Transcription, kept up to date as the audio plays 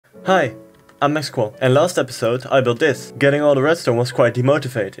Hi, I'm MaxQual, and last episode I built this. Getting all the redstone was quite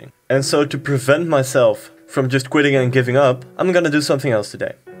demotivating. And so to prevent myself from just quitting and giving up, I'm gonna do something else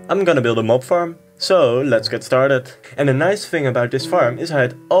today. I'm gonna build a mob farm. So let's get started. And the nice thing about this farm is I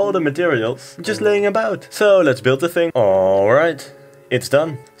had all the materials just laying about. So let's build the thing. Alright, it's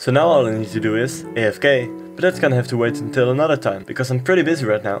done. So now all I need to do is AFK. But that's gonna have to wait until another time, because I'm pretty busy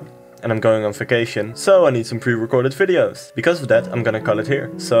right now. And I'm going on vacation, so I need some pre-recorded videos. Because of that, I'm gonna call it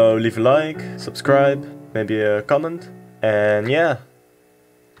here. So leave a like, subscribe, maybe a comment, and yeah,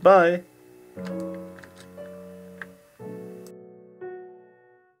 bye!